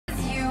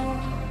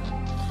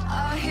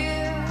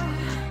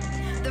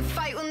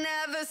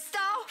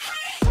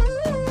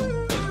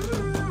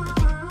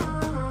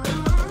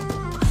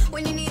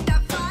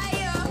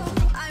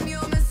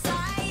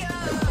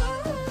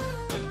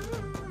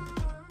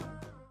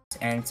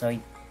and so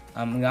we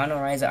all know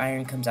Rise of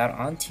Iron comes out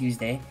on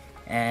Tuesday,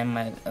 and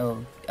my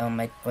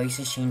voice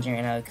is changing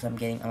right now because I'm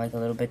like a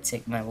little bit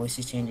sick. My voice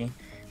is changing,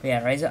 but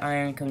yeah, Rise of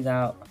Iron comes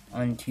out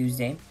on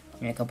Tuesday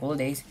in a couple of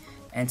days,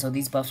 and so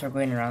these buffs are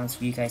going around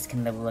so you guys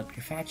can level up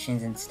your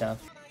factions and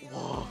stuff.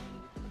 Whoa.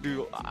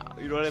 Dude,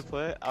 you know what I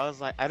put? I was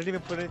like, I didn't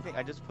even put anything.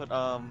 I just put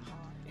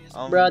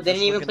Bro, they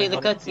didn't even play the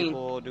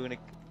cutscene.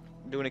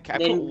 Doing a I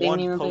put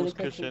one post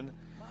cushion.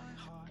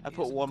 I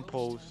put one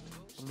post.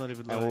 I'm not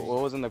even lying.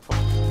 What was in the post?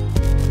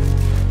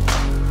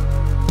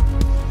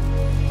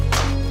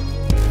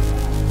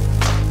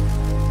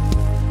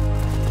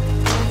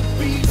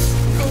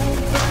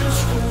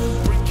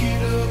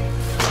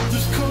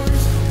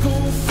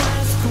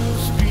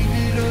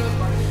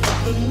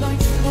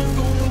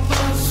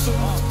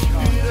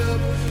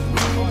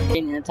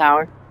 In the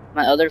tower,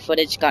 my other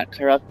footage got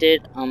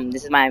corrupted.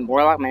 This is my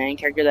warlock, my main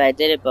character that I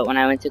did it, but when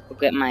I went to go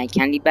get my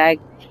candy bag,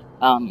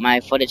 my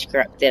footage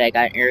corrupted. I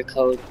got an error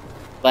code,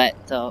 but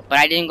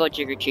I didn't go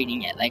trick or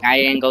treating yet. Like, I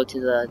didn't go to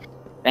the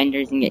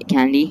vendors and get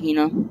candy, you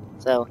know.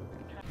 So.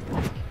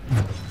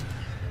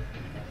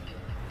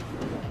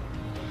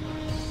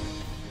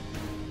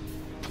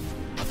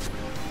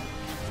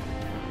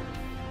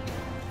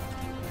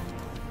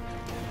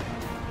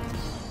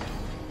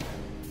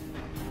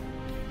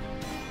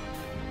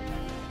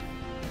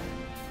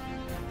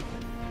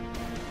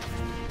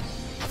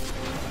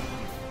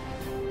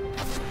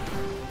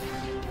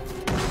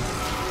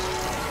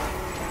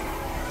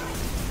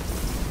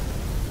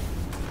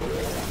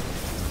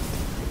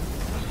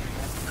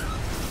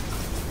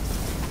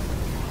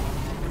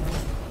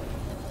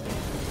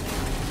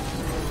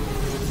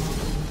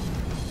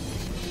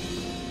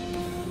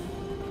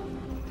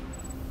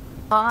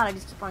 God, I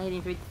just keep on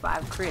hitting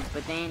 55 crits,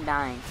 but they ain't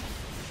dying.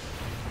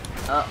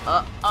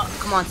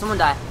 Come on, someone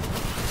die.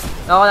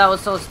 Oh, that was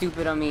so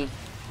stupid of me.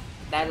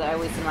 I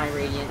wasted my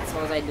radiance.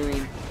 What was I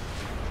doing?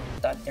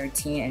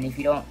 13, and if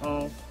you don't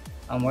know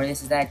where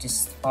this is at,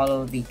 just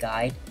follow the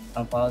guide.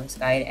 Follow this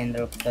guide, and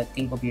the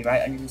thing will be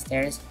right under the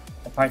stairs.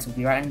 The parts will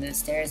be right under the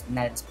stairs, and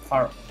that's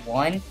part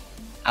 1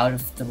 out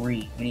of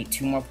 3. We need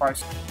 2 more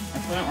parts. I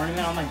put an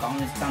ornament on my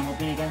gauntlets because I'm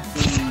hoping against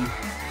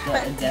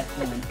the death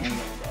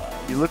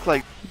one. You look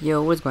like.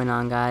 Yo, what's going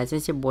on, guys?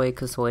 It's your boy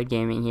Kasoid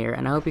Gaming here,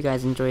 and I hope you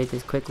guys enjoyed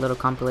this quick little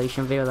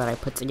compilation video that I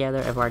put together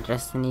of our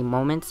Destiny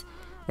moments.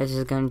 This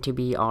is going to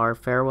be our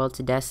farewell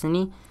to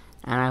Destiny,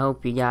 and I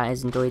hope you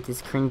guys enjoyed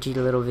this cringy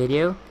little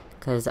video,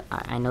 because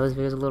I know this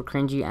video is a little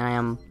cringy, and I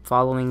am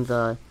following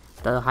the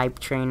hype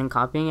train and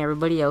copying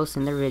everybody else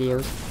in their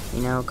videos,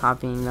 you know,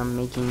 copying them,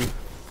 making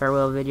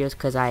farewell videos,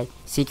 because I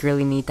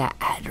secretly need that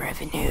ad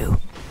revenue.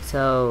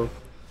 So,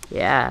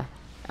 yeah.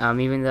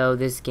 Even though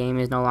this game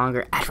is no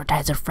longer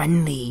advertiser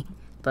friendly,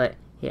 but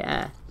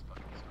yeah,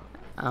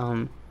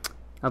 hope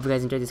you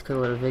guys enjoyed this cool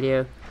little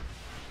video.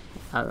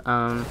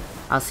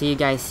 I'll see you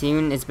guys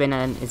soon. It's been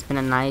a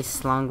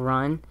nice long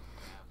run.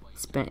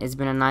 It's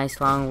been a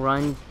nice long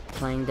run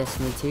playing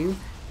Destiny 2.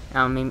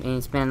 And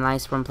it's been a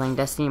nice run playing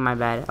Destiny. My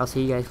bad. I'll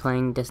see you guys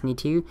playing Destiny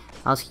 2.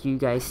 I'll see you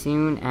guys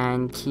soon,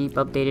 and keep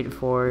updated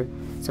for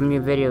some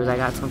new videos. I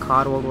got some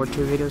COD World War II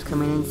videos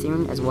coming in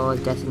soon, as well as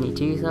Destiny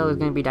 2. So there's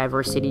gonna be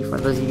diversity for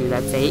those of you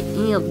that say,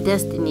 "Ew,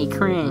 Destiny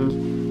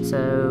cringe."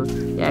 So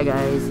yeah,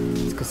 guys,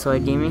 it's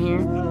Kasoid Gaming here.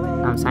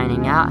 I'm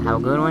signing out. Have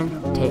a good one.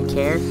 Take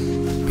care.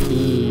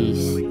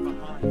 Peace.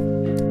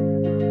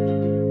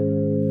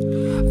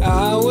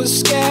 I was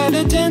scared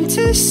of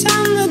dentists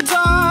and the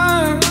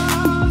dark.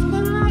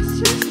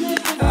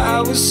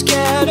 I was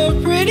scared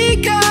of pretty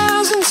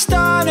girls and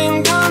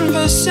starting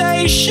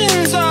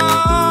conversations.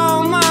 Oh.